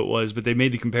forget who it was, but they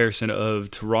made the comparison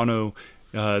of Toronto.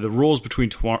 The roles between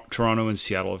Toronto and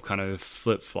Seattle have kind of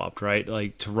flip-flopped, right?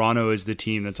 Like Toronto is the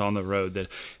team that's on the road that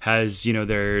has,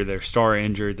 their star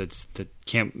injured that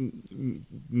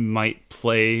might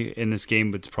play in this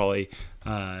game, but it's probably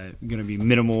going to be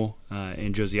minimal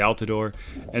in Josie Altidore.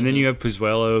 And then you have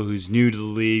Pozuelo, who's new to the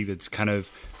league, that's kind of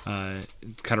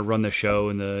run the show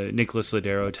in the Nicholas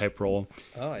Ladero type role.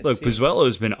 Oh, I Look, see. Pozuelo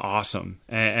has been awesome,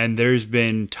 and there's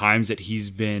been times that he's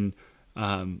been.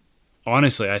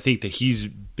 Honestly, I think that he's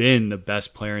been the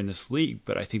best player in this league,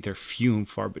 but I think they're few and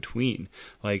far between.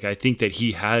 Like, I think that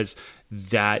he has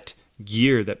that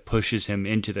gear that pushes him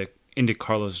into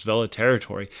Carlos Vela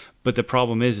territory. But the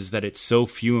problem is that it's so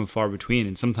few and far between.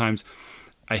 And sometimes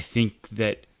I think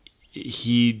that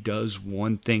he does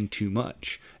one thing too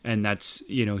much, and that's,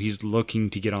 he's looking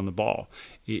to get on the ball.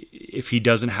 If he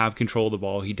doesn't have control of the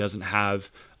ball, he doesn't have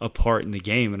a part in the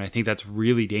game, and I think that's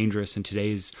really dangerous in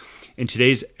today's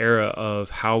era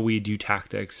of how we do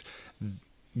tactics.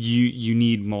 You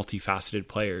need multifaceted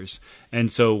players,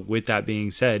 and so with that being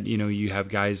said, you have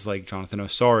guys like Jonathan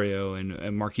Osorio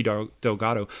and Marky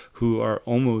Delgado who are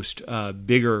almost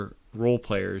bigger role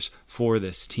players for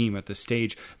this team at this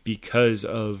stage because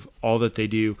of all that they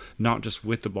do, not just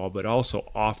with the ball but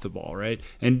also off the ball, right?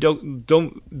 And don't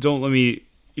let me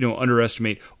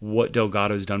underestimate what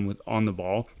Delgado's done with on the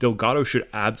ball. Delgado should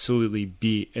absolutely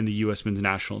be in the U.S. men's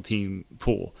national team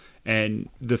pool, and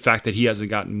the fact that he hasn't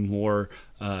gotten more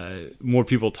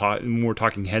people more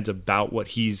talking heads about what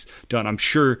he's done, I'm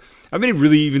sure. I've been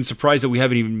really even surprised that we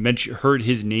haven't even heard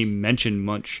his name mentioned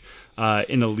much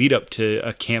in the lead up to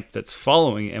a camp that's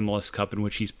following MLS Cup in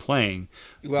which he's playing.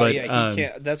 Well, but, he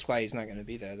can't. That's why he's not going to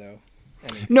be there, though.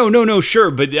 I mean, No,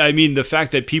 sure. But I mean, the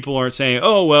fact that people aren't saying,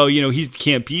 oh, well, he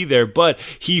can't be there, but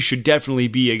he should definitely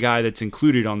be a guy that's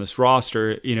included on this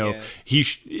roster.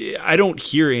 I don't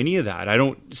hear any of that. I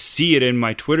don't see it in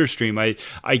my Twitter stream. I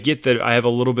get that I have a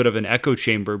little bit of an echo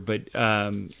chamber, but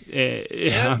I'm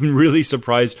really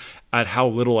surprised at how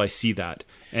little I see that.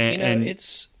 And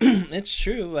it's it's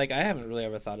true. Like, I haven't really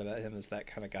ever thought about him as that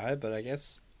kind of guy, but I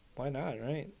guess why not,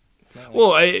 right?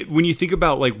 Well, when you think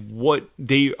about like what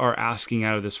they are asking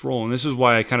out of this role, and this is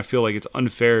why I kind of feel like it's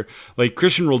unfair. Like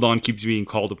Christian Roldan keeps being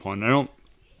called upon.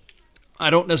 I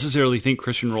don't necessarily think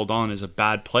Christian Roldan is a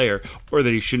bad player or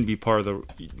that he shouldn't be part of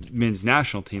the men's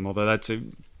national team, although that's a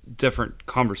different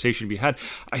conversation to be had.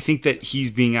 I think that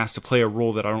he's being asked to play a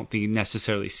role that I don't think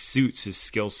necessarily suits his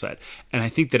skill set, and I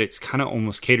think that it's kind of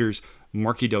almost caters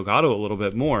Marky Delgado a little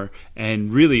bit more.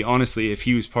 And really, honestly, if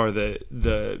he was part of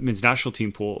the men's national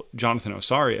team pool, Jonathan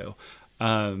Osorio.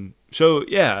 So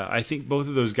yeah, I think both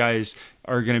of those guys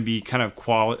are going to be kind of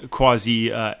quasi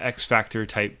X Factor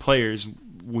type players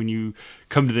when you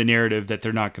come to the narrative that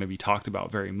they're not going to be talked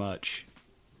about very much.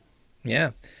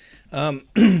 Yeah. I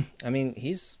mean,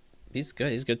 he's he's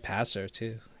good. He's a good passer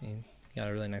too. He got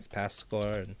a really nice pass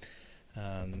score,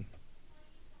 and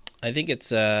I think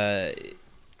it's I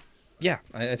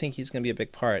think he's going to be a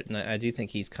big part, and I do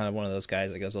think he's kind of one of those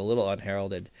guys that goes a little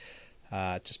unheralded,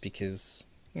 just because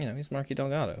he's Marky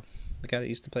Delgado, the guy that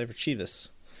used to play for Chivas.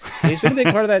 And he's been a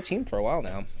big part of that team for a while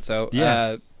now. So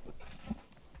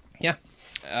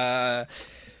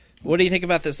what do you think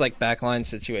about this backline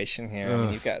situation here? I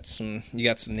mean, you got some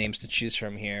names to choose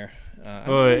from here.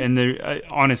 And they're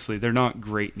honestly, they're not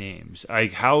great names.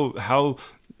 How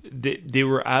they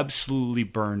were absolutely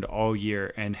burned all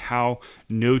year, and how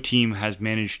no team has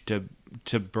managed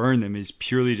to burn them is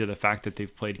purely to the fact that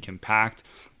they've played compact.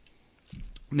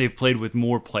 They've played with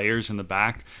more players in the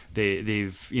back.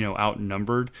 They've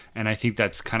outnumbered, and I think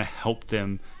that's kind of helped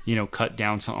them cut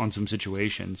down on some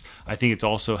situations. I think it's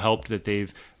also helped that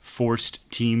they've forced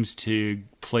teams to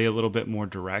play a little bit more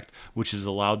direct, which has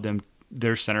allowed them.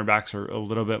 Their center backs are a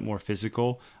little bit more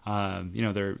physical. They're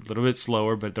a little bit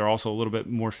slower, but they're also a little bit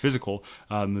more physical.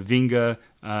 Mavinga,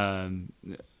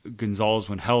 Gonzalez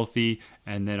when healthy,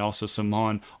 and then also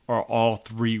Simon are all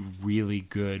three really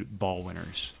good ball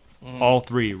winners. All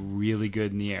three really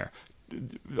good in the air.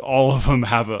 All of them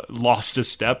have lost a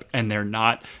step, and they're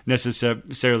not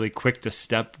necessarily quick to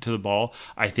step to the ball.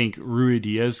 I think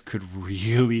Ruidíaz could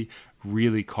really,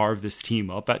 really carve this team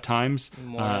up at times.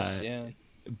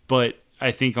 But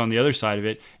I think on the other side of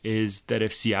it is that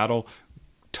if Seattle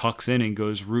tucks in and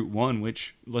goes route one,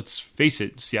 which, let's face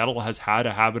it, Seattle has had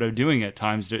a habit of doing at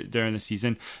times during the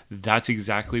season, that's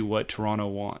exactly what Toronto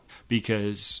want,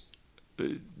 because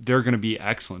they're going to be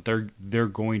excellent. They're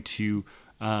going to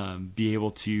be able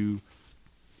to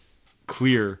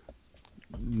clear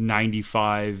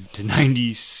 95 to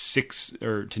 96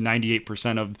 or to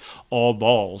 98% of all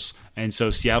balls, and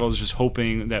so Seattle is just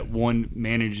hoping that one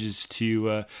manages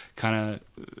to kind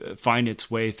of find its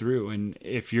way through. And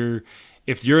if you're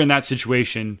in that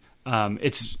situation,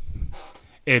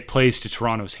 it plays to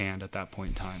Toronto's hand at that point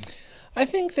in time. I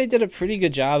think they did a pretty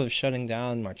good job of shutting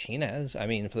down Martinez. I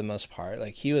mean, for the most part,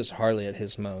 he was hardly at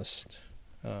his most,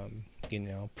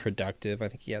 productive. I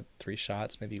think he had 3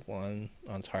 shots, maybe 1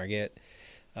 on target.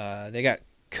 They got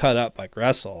cut up by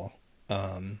Gressel.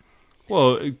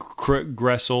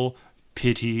 Gressel,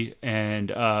 Pitti, and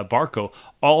Barco,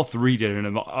 all three did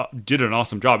an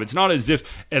awesome job. It's not as if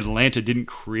Atlanta didn't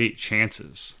create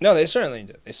chances. No, they certainly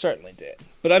did.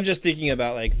 But I'm just thinking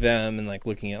about them and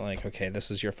looking at okay, this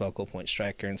is your focal point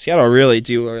striker, and Seattle really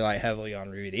do rely heavily on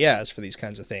Ruidíaz for these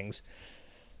kinds of things.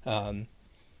 Do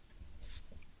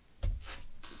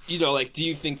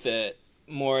you think that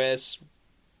Morris,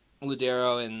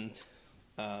 Lodeiro, and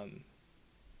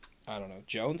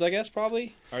Jones, I guess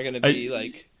probably are going to be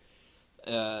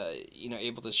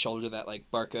able to shoulder that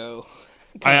Barco?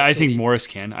 I think Morris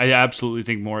can. I absolutely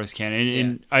think Morris can.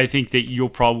 And I think that you'll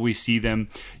probably see them.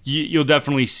 You'll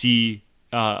definitely see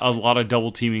a lot of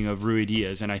double teaming of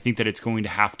Ruidíaz, and I think that it's going to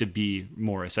have to be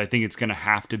Morris. I think it's going to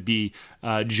have to be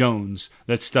Jones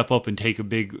that step up and take a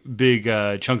big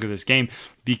chunk of this game,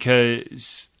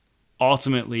 because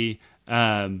ultimately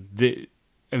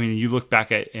you look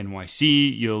back at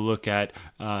NYC, you'll look at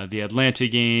the Atlanta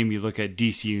game, you look at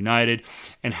DC United,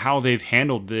 and how they've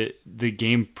handled the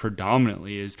game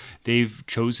predominantly is they've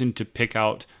chosen to pick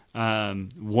out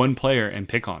one player and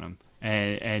pick on him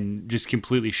and just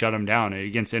completely shut him down.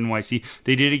 Against NYC,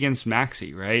 they did against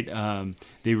Maxi, right?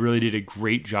 They really did a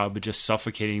great job of just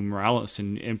suffocating Morales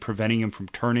and preventing him from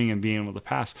turning and being able to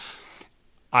pass.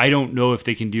 I don't know if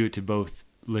they can do it to both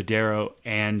Lodeiro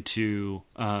and to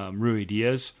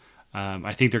Ruidíaz.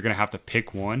 I think they're going to have to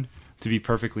pick one, to be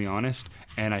perfectly honest.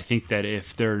 And I think that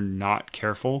if they're not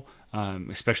careful,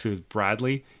 especially with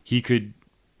Bradley, he could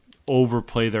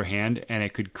overplay their hand, and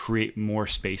it could create more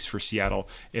space for Seattle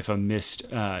if in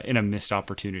a missed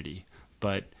opportunity.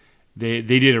 But they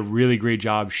did a really great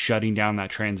job shutting down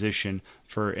that transition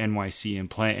for NYC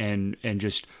and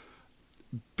just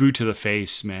boot to the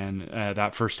face, man.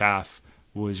 That first half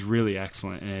was really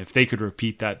excellent, and if they could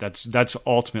repeat that, that's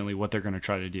ultimately what they're going to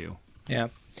try to do. Yeah.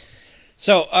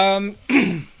 So,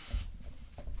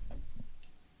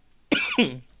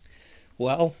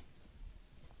 well,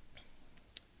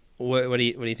 what do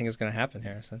you think is going to happen,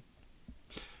 Harrison?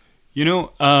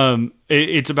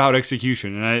 It's about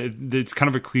execution, and it's kind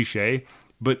of a cliche,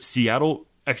 but Seattle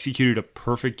executed a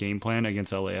perfect game plan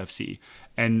against LAFC,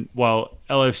 and while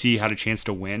LAFC had a chance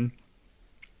to win,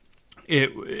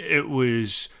 it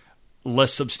was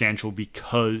less substantial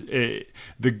because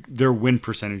their win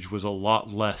percentage was a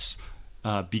lot less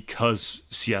because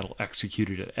Seattle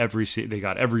executed it. They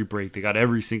got every break. They got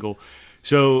every single.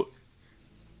 So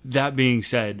that being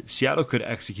said, Seattle could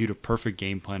execute a perfect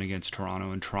game plan against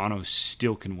Toronto, and Toronto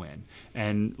still can win.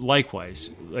 And likewise,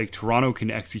 like Toronto can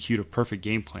execute a perfect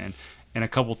game plan, and a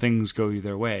couple things go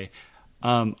their way.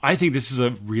 I think this is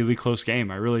a really close game.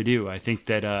 I really do. I think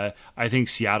that I think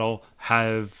Seattle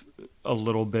have a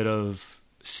little bit of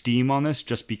steam on this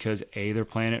just because A, they're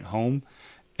playing at home,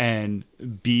 and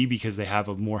B, because they have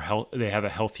they have a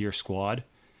healthier squad.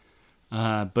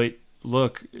 But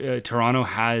look, Toronto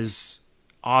has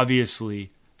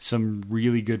obviously some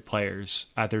really good players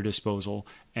at their disposal,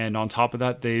 and on top of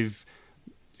that, they've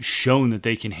shown that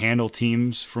they can handle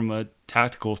teams from a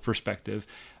tactical perspective,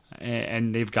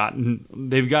 and they've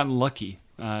gotten lucky.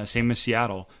 Same as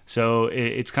Seattle. So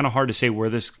it's kind of hard to say where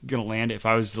this is going to land. If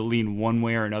I was to lean one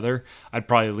way or another, I'd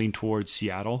probably lean towards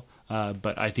Seattle.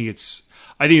 But I think it's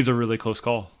a really close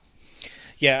call.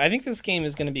 Yeah, I think this game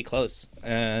is going to be close,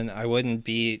 and I wouldn't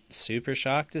be super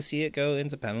shocked to see it go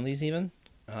into penalties even.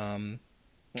 But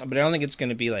I don't think it's going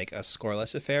to be like a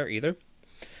scoreless affair either.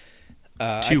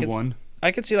 2-1.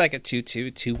 I could see like a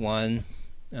 2-2, 2-1,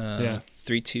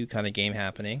 3-2 kind of game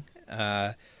happening.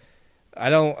 I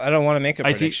don't want to make a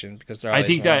prediction because they're always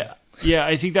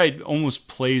I think that almost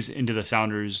plays into the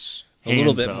Sounders' hands, a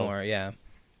little bit though, more, yeah.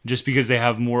 just because they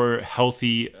have more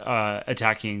healthy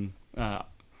attacking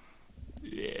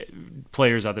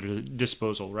players at their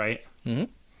disposal, right? Mm-hmm.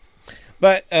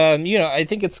 But I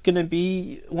think it's going to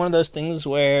be one of those things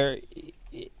where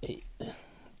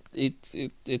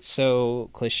it's so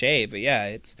cliche, but yeah,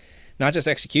 it's not just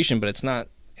execution, but it's not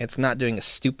doing a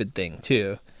stupid thing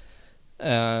too.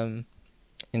 And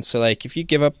so like if you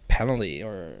give up penalty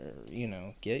or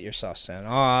get yourself sent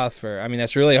off, or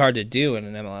that's really hard to do in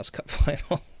an MLS Cup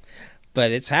final,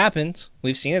 but it's happened.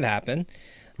 We've seen it happen,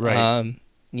 right?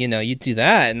 You do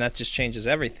that, and that just changes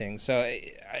everything. So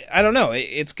I don't know.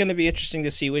 It's going to be interesting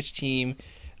to see which team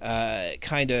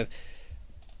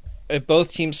if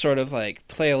both teams sort of like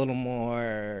play a little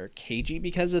more cagey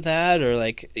because of that, or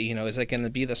like, is it going to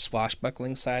be the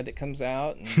swashbuckling side that comes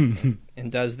out and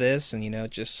does this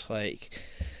and, just like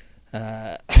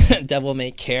devil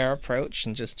may care approach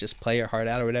and just play your heart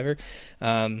out or whatever.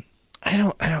 I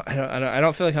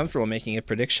don't feel comfortable making a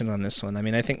prediction on this one.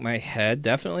 I think my head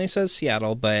definitely says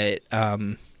Seattle, but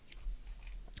my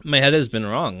head has been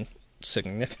wrong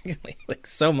significantly, like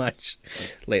so much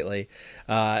lately,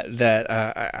 that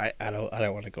I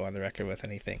don't want to go on the record with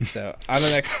anything. So I'm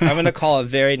gonna call a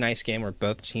very nice game where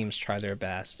both teams try their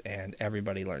best and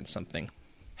everybody learns something.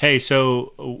 Hey,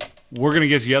 so we're gonna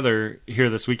get together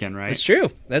here this weekend, right?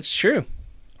 That's true.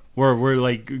 We're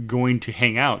like going to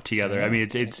hang out together. Yeah.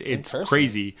 It's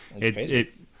crazy.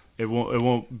 It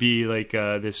won't be like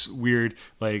this weird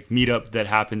like meetup that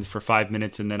happens for 5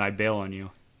 minutes and then I bail on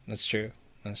you. That's true.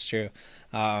 So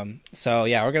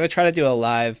yeah, we're gonna try to do a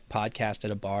live podcast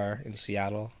at a bar in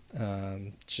Seattle.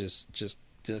 Just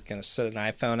gonna set an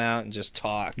iPhone out and just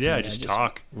talk. Yeah, just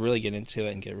talk. Really get into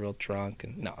it and get real drunk.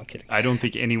 And no, I'm kidding. I don't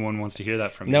think anyone wants to hear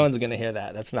that from you. No one's gonna hear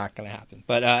that. That's not gonna happen.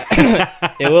 But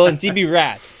it will indeed be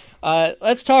rad.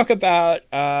 Let's talk about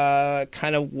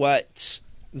kind of what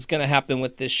is going to happen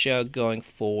with this show going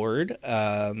forward.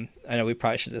 I know we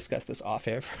probably should discuss this off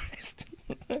air first.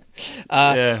 But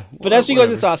as we go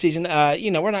into this off season,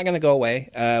 we're not going to go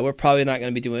away. We're probably not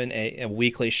going to be doing a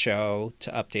weekly show to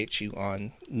update you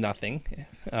on nothing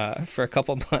for a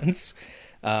couple months.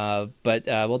 But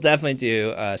we'll definitely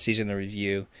do a season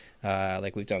review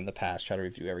like we've done in the past. Try to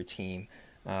review every team.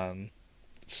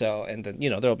 So, and then,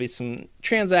 there'll be some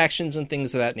transactions and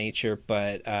things of that nature,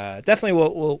 but definitely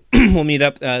we'll we'll meet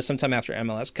up sometime after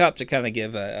MLS Cup to kind of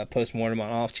give a post-mortem on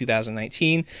all of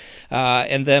 2019,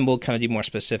 and then we'll kind of do more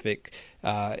specific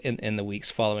in the weeks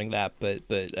following that, but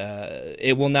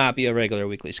it will not be a regular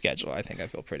weekly schedule. I think I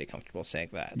feel pretty comfortable saying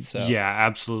that. So yeah,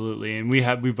 absolutely, and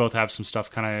we both have some stuff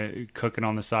kind of cooking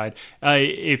on the side.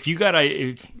 If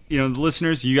the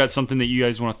listeners, you got something that you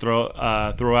guys want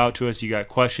to throw out to us, you got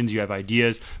questions, you have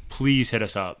ideas, please hit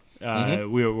us up.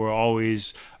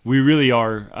 We really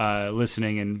are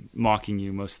listening and mocking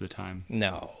you most of the time.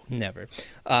 No, never.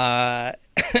 That's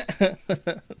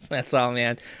all,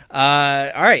 man.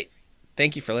 All right.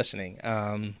 Thank you for listening.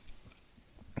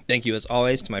 Thank you, as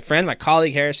always, to my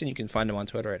colleague, Harrison. You can find him on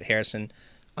Twitter at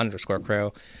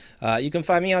Harrison_Crow. You can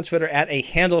find me on Twitter at a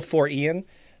handle for Ian.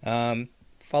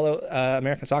 Follow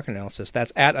American Soccer Analysis.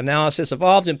 That's at Analysis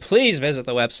Evolved. And please visit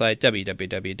the website,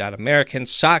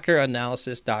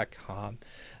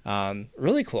 www.americansocceranalysis.com.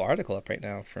 Really cool article up right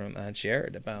now from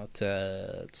Jared about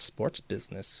sports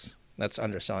business. that's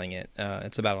underselling it.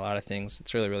 It's about a lot of things.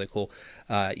 It's really, really cool.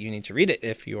 You need to read it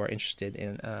if you are interested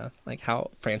in like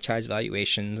how franchise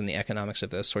valuations and the economics of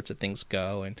those sorts of things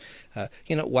go, and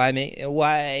why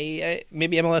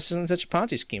maybe MLS isn't such a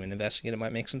Ponzi scheme, and investing in it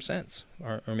might make some sense,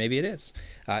 or maybe it is.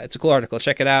 It's a cool article.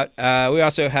 Check it out. We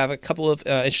also have a couple of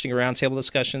interesting roundtable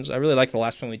discussions. I really like the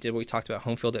last one we did where we talked about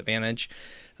home field advantage,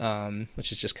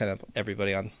 which is just kind of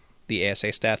everybody on the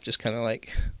ASA staff just kind of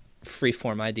like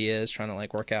free-form ideas, trying to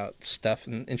like work out stuff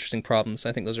and interesting problems.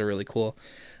 I think those are really cool.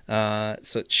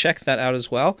 So check that out as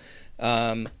well.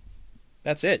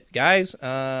 That's it, guys.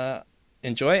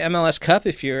 Enjoy MLS Cup.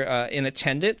 If you're in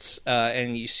attendance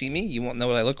and you see me, you won't know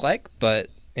what I look like, but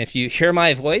if you hear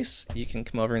my voice, you can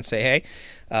come over and say hey.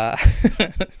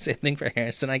 Same thing for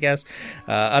Harrison, I guess.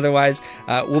 Otherwise,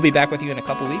 we'll be back with you in a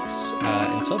couple weeks.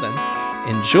 Until then,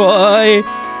 enjoy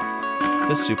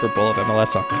the Super Bowl of MLS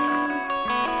Soccer.